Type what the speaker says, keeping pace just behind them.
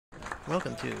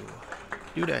Welcome to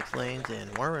Dudek's Lanes in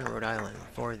Warren, Rhode Island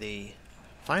for the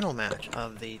final match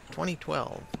of the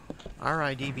 2012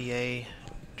 RIDBA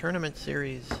Tournament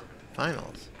Series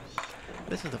Finals.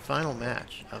 This is the final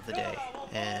match of the day,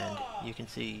 and you can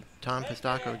see Tom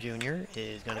Pistocco Jr.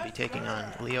 is going to be taking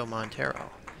on Leo Monteiro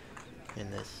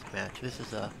in this match. This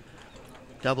is a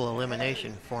double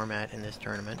elimination format in this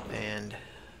tournament, and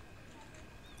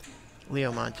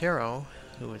Leo Monteiro,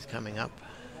 who is coming up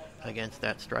against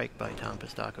that strike by Tom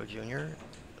Pistocco Jr.,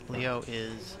 Leo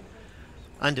is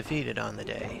undefeated on the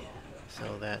day,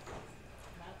 so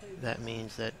that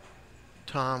means that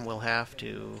Tom will have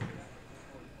to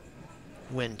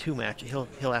win two matches.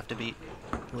 He'll have to beat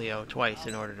Leo twice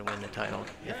in order to win the title.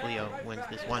 If Leo wins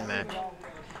this one match,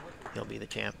 he'll be the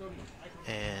champ.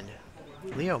 And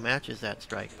Leo matches that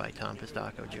strike by Tom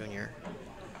Pistocco Jr.,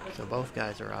 so both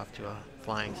guys are off to a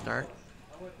flying start.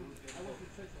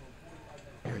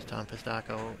 Here's Tom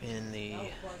Pistocco in the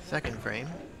second frame.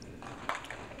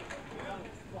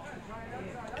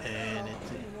 And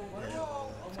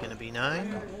it's going to be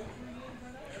 9.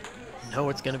 No,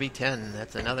 it's going to be 10.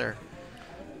 That's another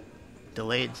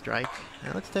delayed strike.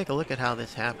 Now let's take a look at how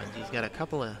this happens. He's got a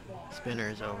couple of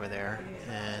spinners over there,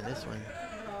 and this one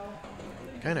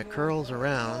kind of curls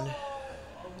around,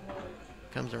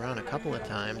 comes around a couple of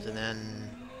times, and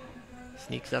then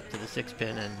sneaks up to the 6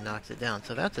 pin and knocks it down.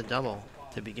 So that's a double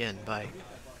to begin by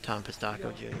Tom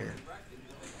Pistocco Jr.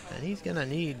 And he's going to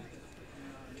need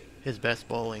his best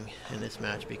bowling in this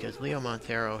match because Leo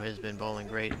Monteiro has been bowling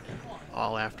great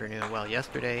all afternoon. Well,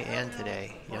 yesterday and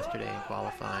today. Yesterday in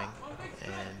qualifying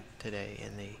and today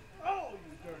in the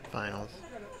finals.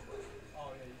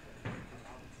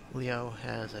 Leo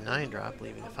has a 9 drop,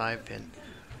 leaving the 5 pin.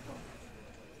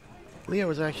 Leo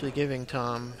was actually giving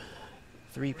Tom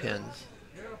 3 pins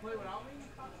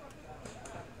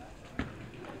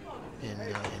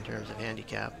in terms of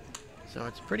handicap, so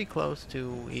it's pretty close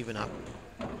to even up,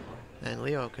 and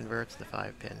Leo converts the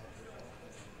 5 pin.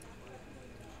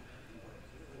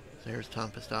 So here's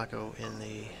Tom Pistocco in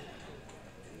the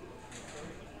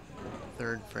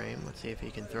third frame. Let's see if he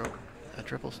can throw a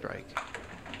triple strike.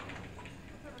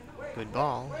 Good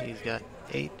ball. He's got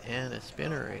 8 and a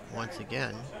spinner 8 once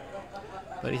again,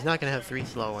 but he's not going to have 3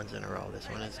 slow ones in a row. This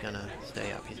one is going to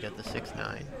stay up. He's got the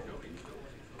 6-9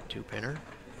 2 pinner.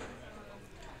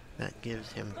 That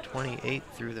gives him 28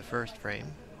 through the first frame,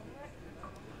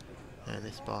 and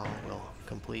this ball will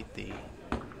complete the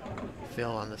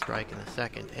fill on the strike in the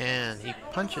second, and he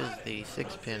punches the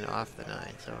 6 pin off the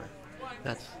 9. So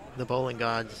that's the bowling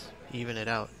gods even it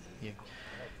out. You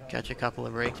catch a couple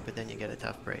of breaks, but then you get a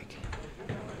tough break.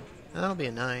 And that'll be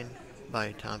a 9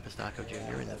 by Tom Pistocco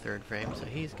Jr. in the third frame, so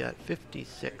he's got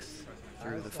 56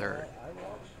 through the third.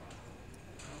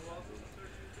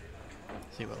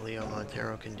 See what Leo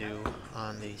Monteiro can do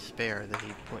on the spare that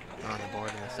he put on the board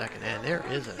in the second. And there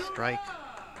is a strike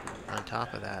on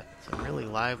top of that. Some really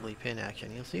lively pin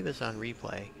action. You'll see this on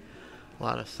replay. A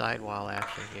lot of sidewall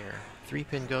action here. 3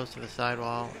 pin goes to the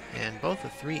sidewall, and both the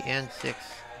 3 and 6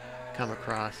 come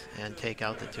across and take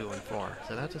out the 2 and 4.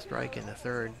 So that's a strike in the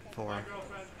third for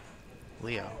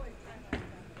Leo.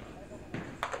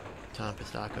 Tom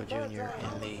Pistocco Jr.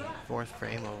 in the fourth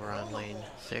frame over on lane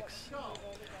 6.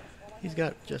 He's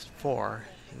got just 4.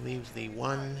 He leaves the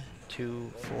 1,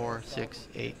 2, 4, 6,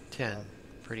 8, 10.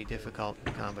 Pretty difficult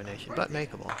combination, but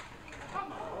makeable.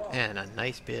 And a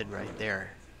nice bid right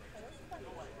there.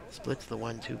 Splits the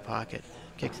 1-2 pocket,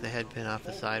 kicks the head pin off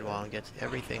the sidewall, and gets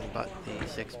everything but the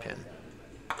 6 pin.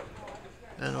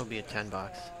 And it'll be a 10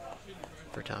 bucks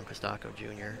for Tom Pistocco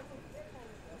Jr.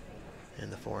 in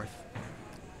the fourth.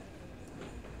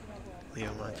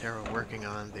 Leo Monteiro working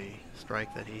on the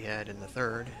strike that he had in the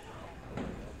third.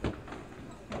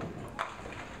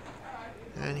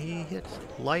 And he hits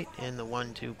light in the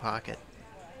 1-2 pocket.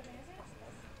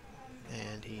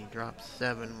 And he drops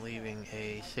 7, leaving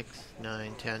a 6,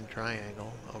 9, 10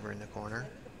 triangle over in the corner.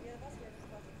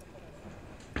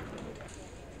 A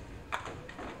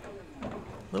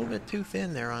little bit too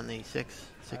thin there on the 6,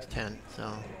 6, 10.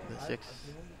 So the 6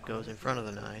 goes in front of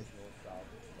the 9.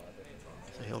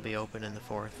 So he'll be open in the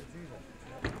fourth.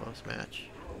 Close match.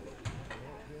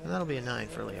 And that'll be a 9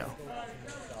 for Leo.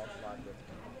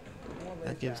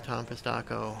 That gives Tom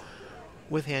Pistocco,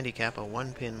 with handicap, a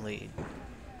 1-pin lead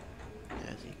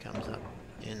as he comes up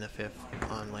in the fifth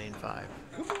on lane 5.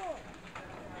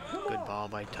 Good ball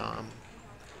by Tom.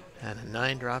 And a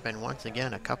 9 drop, and once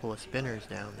again a couple of spinners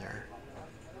down there.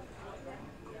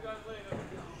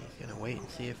 He's going to wait and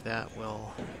see if that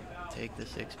will take the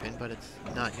 6 pin, but it's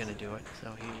not going to do it,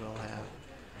 so he will have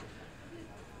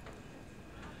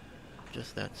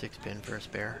just that 6 pin for a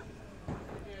spare.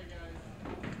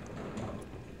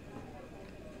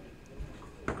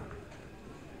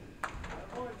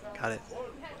 Got it.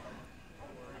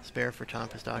 Spare for Tom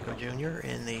Pistocco Jr.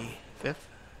 in the 5th.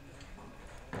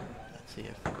 Let's see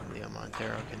if Leo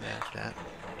Monteiro can match that.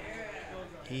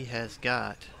 He has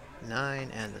got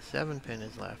 9 and the 7 pin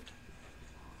is left.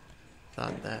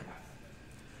 Thought that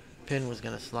pin was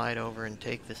going to slide over and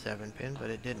take the 7 pin, but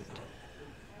it didn't.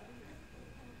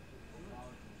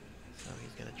 So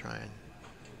he's going to try and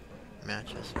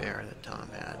match the spare that Tom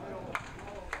had.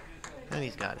 And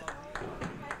he's got it.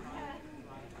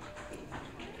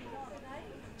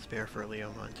 Spare for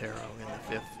Leo Monteiro in the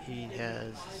 5th. He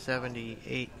has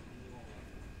 78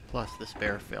 plus the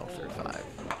spare fill through 5.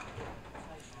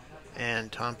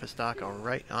 And Tom Pistocco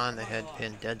right on the head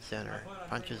pin, dead center.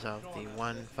 Punches out the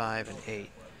 1, 5, and 8.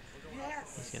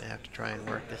 He's going to have to try and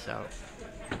work this out.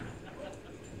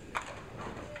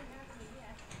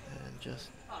 And just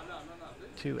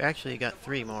 2, actually he got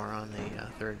 3 more on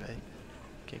the 3rd.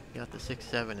 Got the 6,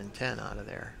 7, and 10 out of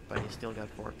there, but he's still got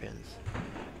 4 pins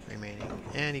remaining.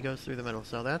 And he goes through the middle,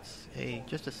 so that's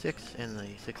just a 6 in the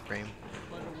 6th frame.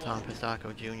 Tom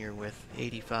Pistocco Jr. with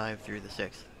 85 through the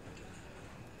 6th.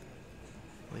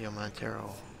 Leo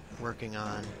Monteiro working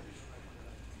on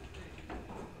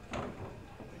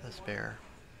the spare.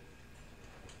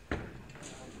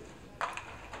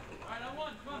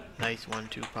 Nice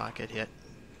 1-2 pocket hit.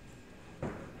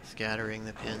 Scattering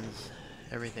the pins.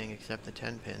 Everything except the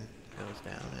 10 pin goes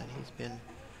down, and he's been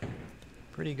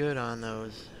pretty good on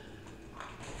those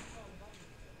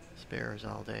spares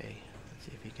all day. Let's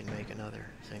see if he can make another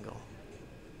single.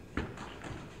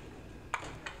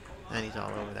 And he's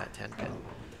all over that 10 pin.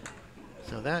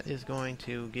 So that is going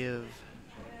to give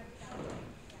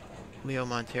Leo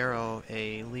Monteiro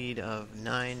a lead of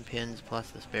 9 pins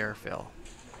plus the spare fill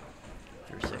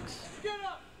through 6.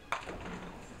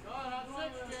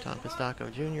 Tom Pistocco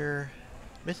Jr.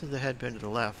 misses the head pin to the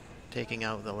left, taking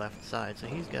out the left side. So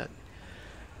he's got,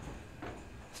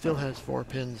 still has 4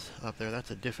 pins up there.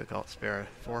 That's a difficult spare.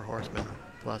 4 horsemen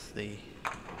plus the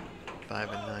 5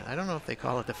 and 9. I don't know if they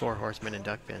call it the 4 horsemen in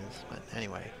duck pins, but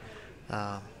anyway.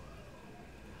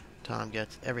 Tom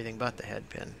gets everything but the head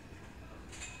pin.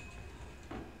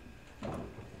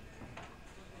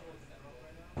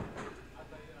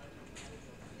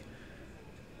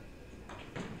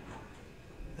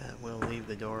 That will leave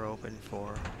the door open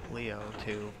for Leo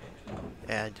to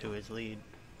add to his lead,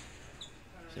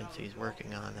 since he's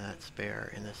working on that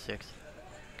spare in the 6th,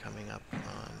 coming up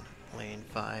on lane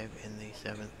 5 in the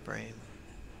 7th frame.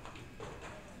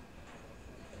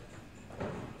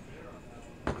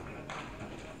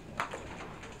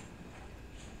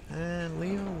 And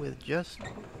Leo with just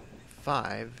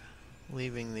 5,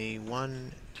 leaving the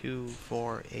 1, 2,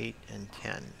 4, 8, and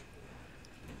 10.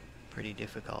 Pretty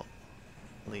difficult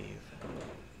leave.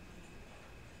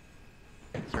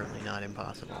 Certainly not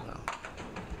impossible, though.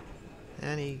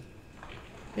 And he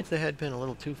hits the head pin a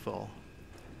little too full.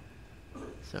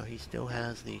 So he still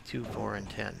has the 2, 4, and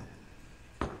 10.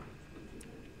 And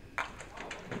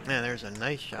there's a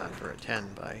nice shot for a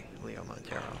 10 by Leo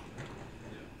Monteiro.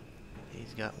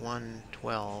 He's got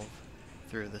 112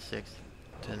 through the 6th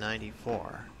to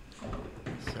 94.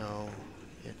 So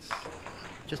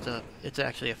it's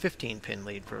actually a 15 pin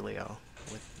lead for Leo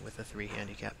with the 3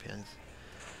 handicap pins.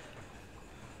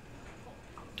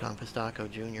 Tom Pistocco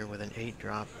Jr. with an 8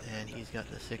 drop, and he's got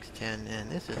the 6, 10, and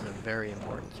this is a very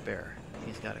important spare.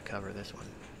 He's got to cover this one.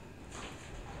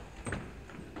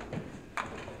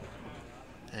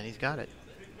 And he's got it.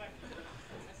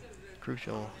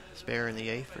 Crucial spare in the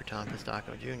 8th for Tom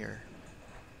Pistocco Jr.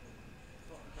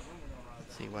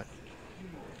 Let's see what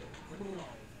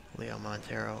Leo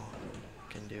Monteiro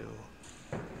can do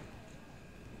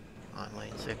on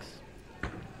lane 6.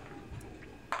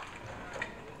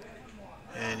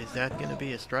 And is that going to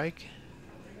be a strike?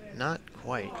 Not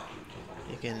quite.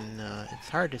 You can, it's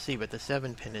hard to see, but the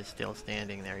 7 pin is still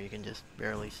standing there. You can just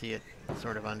barely see it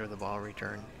sort of under the ball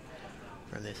return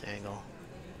from this angle.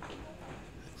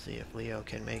 Let's see if Leo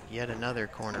can make yet another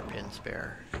corner pin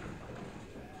spare.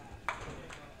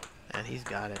 And he's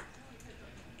got it.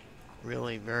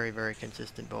 Really very, very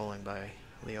consistent bowling by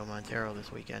Leo Monteiro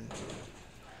this weekend.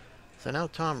 So now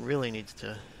Tom really needs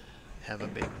to have a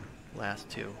big last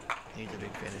 2. Needs a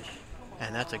big finish.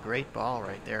 And that's a great ball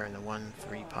right there in the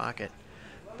 1-3 pocket.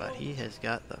 But he has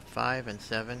got the 5 and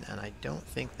 7, and I don't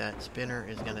think that spinner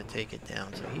is going to take it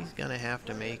down. So he's going to have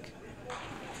to make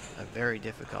a very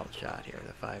difficult shot here,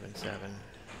 the 5 and 7.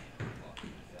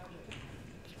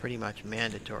 It's pretty much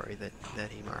mandatory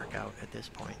that he mark out at this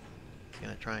point. He's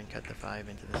going to try and cut the 5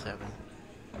 into the 7.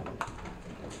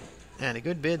 And a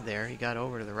good bid there. He got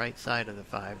over to the right side of the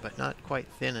 5, but not quite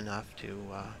thin enough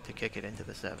to kick it into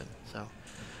the 7. So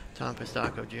Tom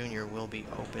Pistocco Jr. will be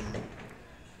open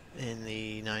in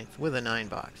the 9th with a 9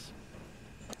 box.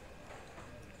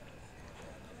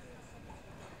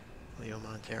 Leo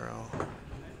Monteiro.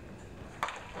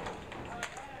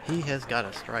 He has got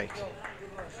a strike.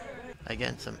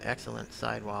 Again, some excellent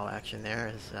sidewall action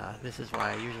there. This is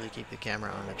why I usually keep the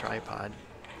camera on the tripod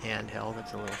handheld.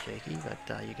 It's a little shaky,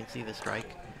 but you can see the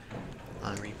strike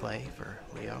on replay for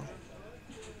Leo.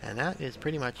 And that is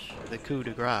pretty much the coup de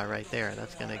grace right there.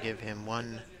 That's going to give him what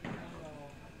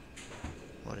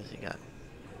has he got?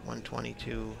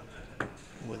 122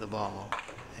 with a ball.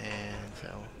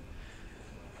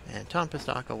 And Tom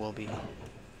Pistocco will be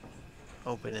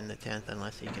open in the 10th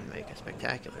unless he can make a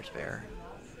spectacular spare.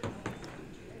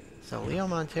 So Leo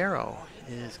Monteiro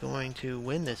is going to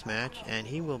win this match, and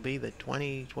he will be the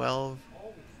 2012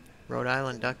 Rhode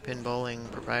Island Duckpin Bowling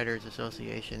Proprietors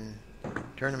Association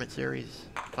Tournament Series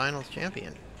Finals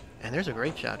champion. And there's a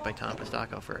great shot by Tom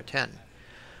Pistocco for a 10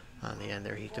 on the end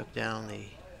there. He took down the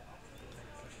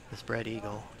spread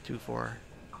eagle 2-4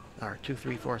 or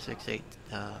 2-3 4-6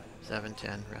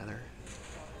 8-7-10 rather.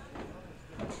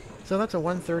 So that's a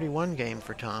 131 game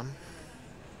for Tom.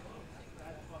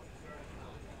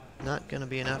 Not going to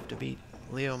be enough to beat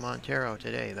Leo Monteiro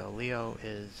today, though. Leo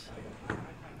is...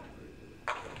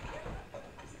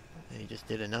 he just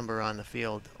did a number on the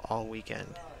field all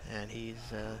weekend, and he's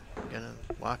going to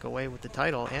walk away with the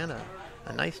title and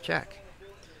a nice check.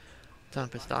 Tom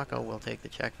Pistocco will take the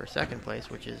check for second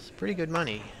place, which is pretty good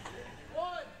money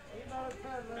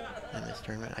in this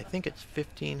tournament. I think it's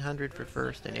 $1,500 for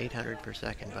first and $800 for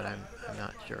second, but I'm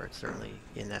not sure. It's certainly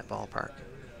in that ballpark.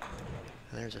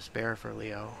 And there's a spare for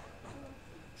Leo.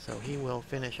 So he will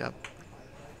finish up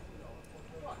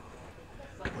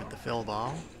with the fill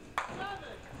ball.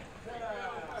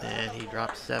 And he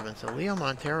drops 7. So Leo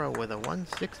Monteiro with a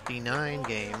 169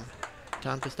 game.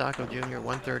 Tom Pistocco Jr.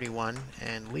 131.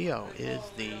 And Leo is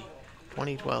the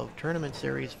 2012 Tournament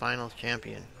Series Finals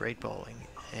champion. Great bowling.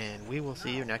 And we will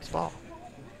see you next fall.